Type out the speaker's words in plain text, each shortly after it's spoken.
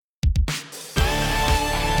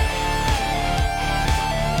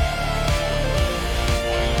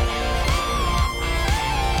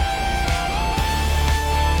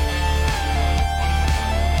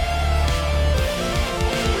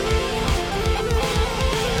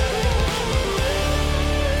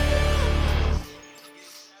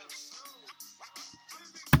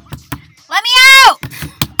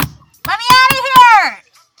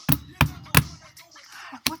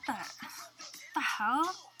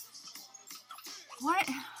What?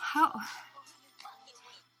 How?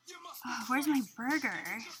 Where's my burger?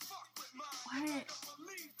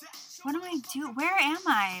 What am I doing? Where am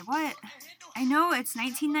I? What? I know it's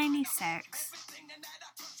 1996.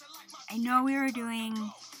 I know we were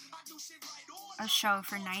doing a show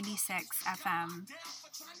for 96 FM.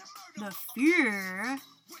 The Fear.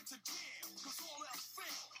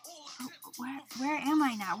 Where am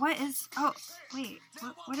I now? What is... Oh, wait.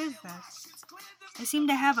 What is this? I seem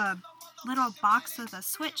to have a little box with a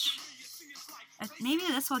switch. Maybe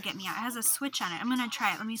this will get me out. It has a switch on it. I'm going to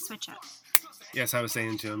try it. Let me switch it. Yes, I was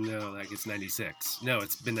saying to him, no, like it's 96. No,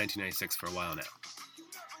 it's been 1996 for a while now.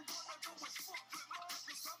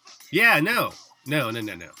 Yeah, no.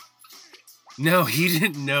 No, he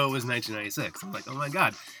didn't know it was 1996. I'm like, oh my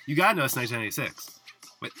God, you gotta know it's 1996.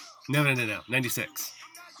 Wait, no, 96.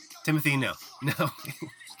 Timothy, no.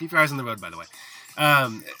 Keep your eyes on the road, by the way.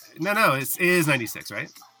 No, it is 96, right?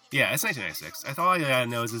 Yeah, it's 1996. I thought all you gotta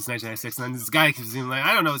know is it's 1996, and then this guy keeps being like,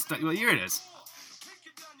 I don't know what year it is.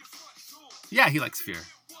 Yeah, he likes Fear.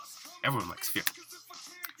 Everyone likes Fear.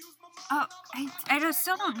 Oh, I just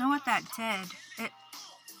still don't know what that did.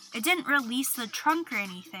 It didn't release the trunk or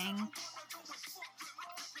anything.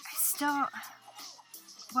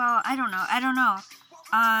 Well, I don't know.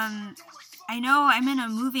 I know I'm in a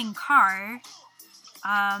moving car.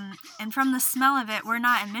 And from the smell of it, we're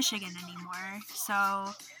not in Michigan anymore. So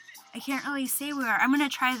I can't really say we are. I'm gonna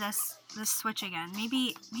try this switch again.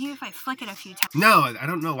 Maybe if I flick it a few times. No, I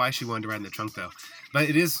don't know why she wanted to ride in the trunk though. But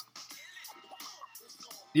it is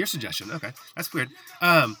your suggestion. Okay, that's weird.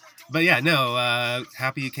 But yeah, no.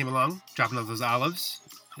 Happy you came along, dropping off those olives,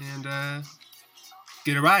 and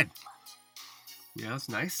get a ride. Yeah, it's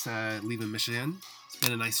nice. Leaving Michigan. It's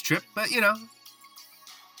been a nice trip, but you know.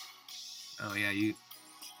 Oh yeah,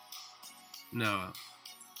 No,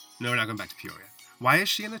 we're not going back to Peoria. Why is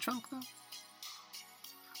she in the trunk though?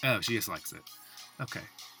 Oh, she just likes it. Okay.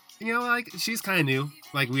 You know, like she's kind of new.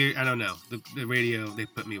 Like I don't know. The radio, they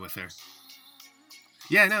put me with her.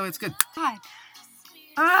 Yeah, no, it's good. God.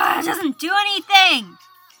 It doesn't do anything.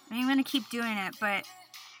 I'm gonna keep doing it, but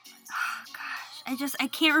gosh, I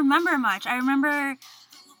can't remember much. I remember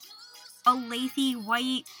a lathy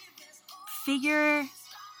white figure,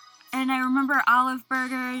 and I remember olive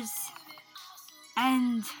burgers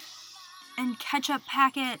and ketchup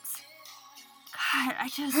packets. God, I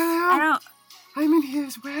don't. I'm in here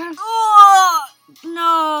as well. Oh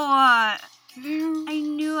no! Hello. I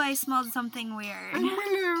knew I smelled something weird.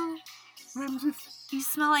 Hello. You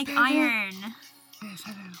smell like iron. Yes,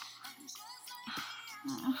 hello.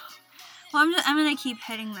 Well, I'm gonna keep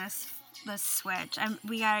hitting this switch.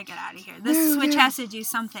 We gotta get out of here. This switch has to do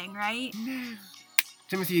something, right? No.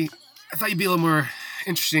 Timothy, I thought you'd be a little more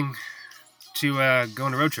interesting to go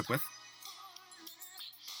on a road trip with.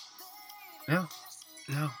 No.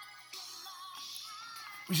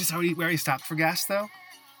 We already stopped for gas, though?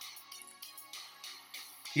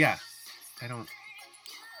 Yeah. I don't...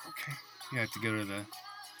 Okay. You have to go to the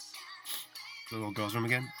little girls' room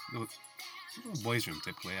again? The little boys' room,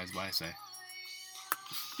 typically, that's what I say.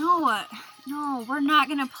 No, we're not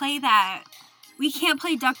gonna play that. We can't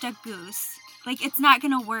play Duck, Duck, Goose. Like, it's not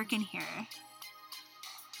gonna work in here.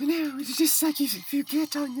 No, it's just like if you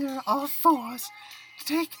get on your all fours,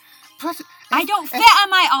 I don't fit on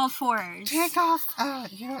my all fours. Take off,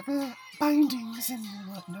 the bindings and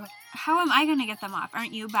whatnot. How am I gonna get them off?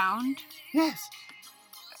 Aren't you bound? Yes.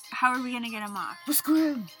 How are we gonna get them off? Well,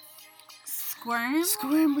 squirm. Squirm?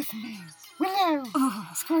 Squirm with me. Willow.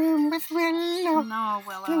 Ugh. Squirm with Willow. No,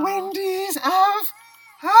 Willow. The Wendy's of...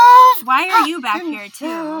 Why are you back here,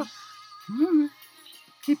 too?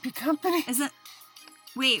 Keep you company.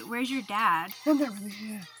 Wait, where's your dad? I'm not really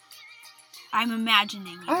here. I'm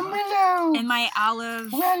imagining you. I'm Willow. In my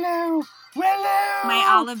olive... Willow. My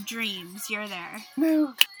olive dreams. You're there.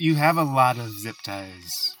 No. You have a lot of zip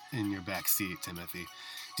ties in your back seat, Timothy.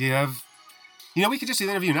 Do you have... You know, we could just do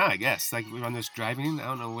the interview now, I guess. Like, we're on this driving. I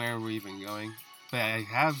don't know where we're even going. But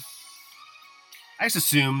I just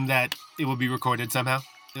assume that it will be recorded somehow.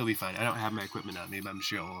 It'll be fine. I don't have my equipment on me, but I'm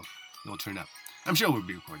sure it will turn up. I'm sure it will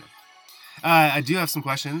be recorded. I do have some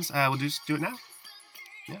questions. We'll just do it now.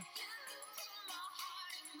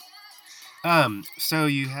 Yeah. So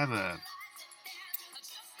you have a...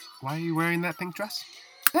 Why are you wearing that pink dress?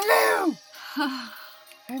 Hello.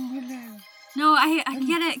 I'm Willow. No, I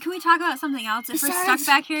get it. Can we talk about something else? If we're stuck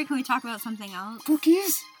back here, can we talk about something else?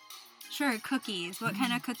 Cookies? Sure, cookies. What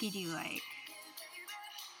kind of cookie do you like?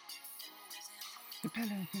 The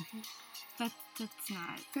pillow cookie. That's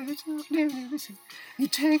not... No, listen. You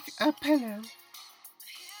take a pillow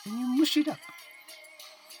and you mush it up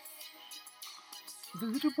with a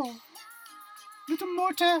little ball. little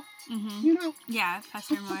mortar, Mm-hmm. you know. Yeah,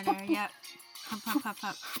 pestle and mortar. Yep. Pop, pop,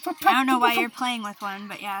 pop, pop. I don't know why you're playing with one,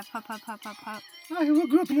 but yeah, pop, pop, pop, pop, pop. I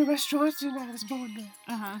grew up in a restaurant and I was born there.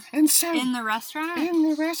 Uh-huh. And so... In the restaurant? In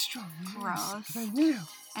the restaurant, yes. Gross. I know.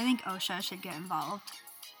 I think OSHA should get involved.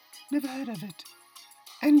 Never heard of it.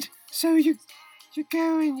 And so you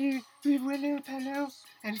go and you with a little pillow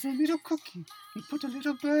and it's a little cookie. You put a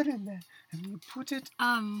little bird in there and you put it...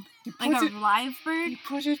 You put like a it, live bird? You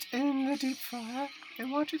put it in the deep fryer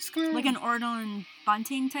and watch it squirm. Like an Ortolan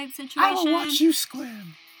Bunting type situation? I will watch you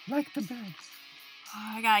squirm like the bird.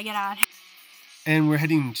 Oh, I gotta get out. And we're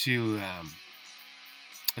heading to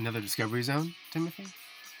another Discovery Zone, Timothy.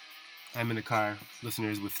 I'm in a car,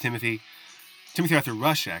 listeners, with Timothy Arthur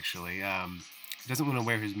Rush, actually. Doesn't want to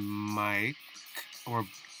wear his mic.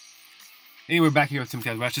 Anyway, we're back here with Timothy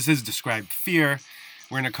Arthur Rush. This is Described Fear.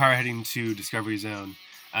 We're in a car heading to Discovery Zone.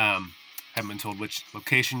 Haven't been told which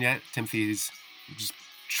location yet. Timothy's just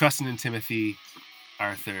trusting in Timothy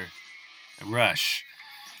Arthur Rush.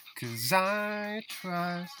 'Cause I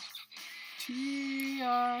trust T.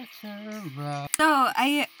 Arthur Rush. So,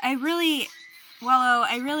 I really, Wallow,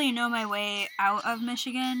 I really know my way out of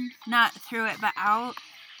Michigan. Not through it, but out.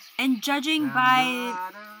 And judging by...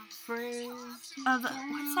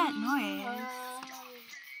 what's that noise?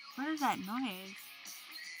 What is that noise?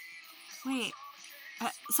 Wait.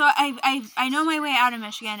 So I know my way out of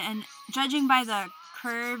Michigan, and judging by the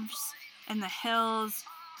curves and the hills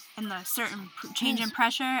and the certain change in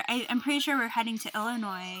pressure, I'm pretty sure we're heading to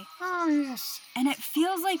Illinois. Oh, yes. And it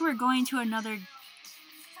feels like we're going to another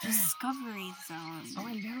Discovery Zone. Oh,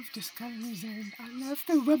 I love Discovery Zone. I love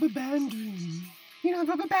the rubber band room. You know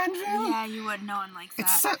the rubber band room? Yeah, you would know one like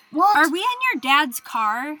that. It's what? Are we in your dad's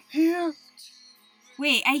car? Here.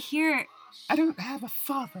 Wait, I hear... I don't have a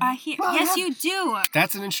father. Well, yes, you do.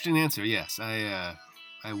 That's an interesting answer, yes. I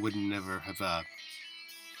would never have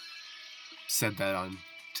said that on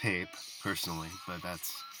tape, personally, but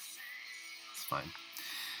it's fine.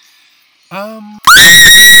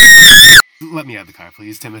 Let me out of the car,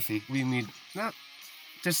 please, Timothy. We need... No,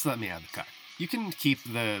 just let me out of the car. You can keep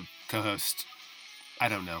the co-host... I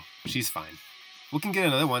don't know. She's fine. We can get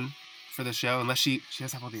another one for the show, unless she has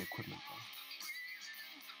to have all the equipment,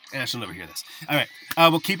 though. Yeah, she'll never hear this. All right.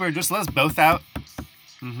 We'll keep her. Just let us both out.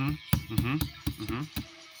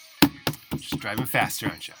 Just driving faster,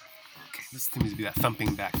 aren't you? Okay, this seems to be that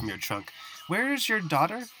thumping back from your trunk. Where is your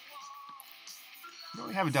daughter? You don't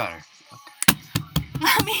really have a daughter. Okay.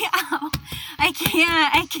 Let me out. I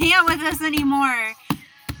can't with this anymore.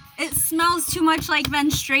 It smells too much like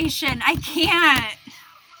menstruation. I can't.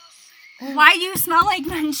 Why do you smell like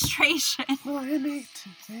menstruation? Well, I am 8,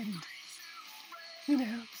 and, you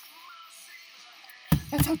know,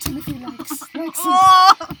 that's how Timothy likes it.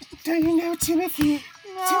 Oh, Don't you know Timothy?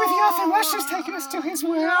 no. Timothy Arthur Rush has taken us to his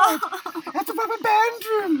world. At the rubber band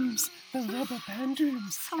rooms. The rubber band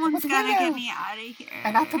rooms. Someone's gotta get me out of here.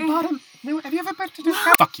 And at the bottom, no, have you ever been to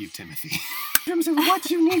Discovery Fuck you, Timothy. rooms of what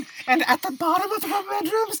you need? And at the bottom of the rubber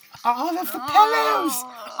band rooms are all of the pillows.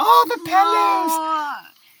 All the pillows. No.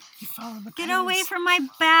 You fall on the Get pillows. away from my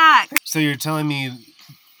back. So you're telling me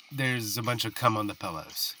there's a bunch of cum on the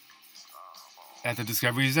pillows at the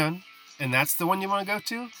Discovery Zone? And that's the one you want to go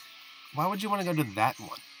to? Why would you want to go to that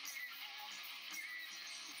one?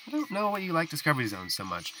 I don't know why you like Discovery Zone so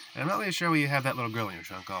much. And I'm not really sure why you have that little girl in your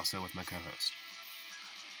trunk also with my co-host.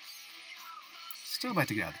 Still like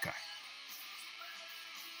to get out of the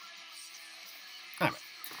car.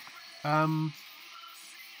 Alright.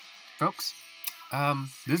 Folks,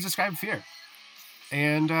 this is Described Fear.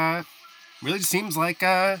 And really just seems like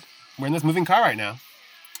we're in this moving car right now.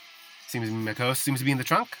 Seems my co-host seems to be in the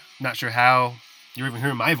trunk. Not sure how you're even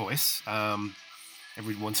hearing my voice.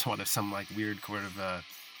 Every once in a while there's some like weird sort of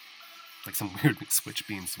like some weird switch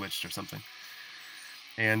being switched or something.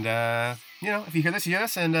 And you know, if you hear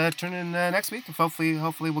this, and turn in next week. Hopefully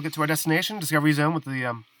we'll get to our destination, Discovery Zone, with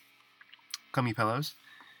the cummy pillows.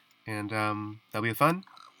 And that'll be fun.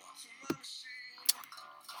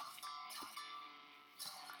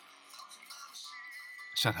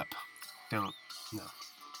 Shut up. Don't.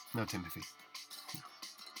 No, Timothy. No.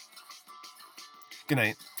 Good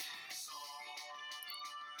night.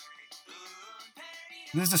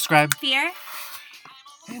 This is Described Fear?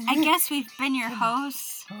 I guess we've been your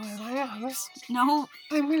hosts. Oh, am I a host? No,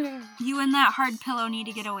 I'm Willow. you and that hard pillow need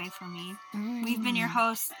to get away from me. Mm. We've been your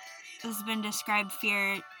hosts. This has been Described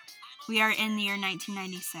Fear. We are in the year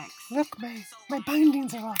 1996. Look, my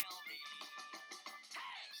bindings are off.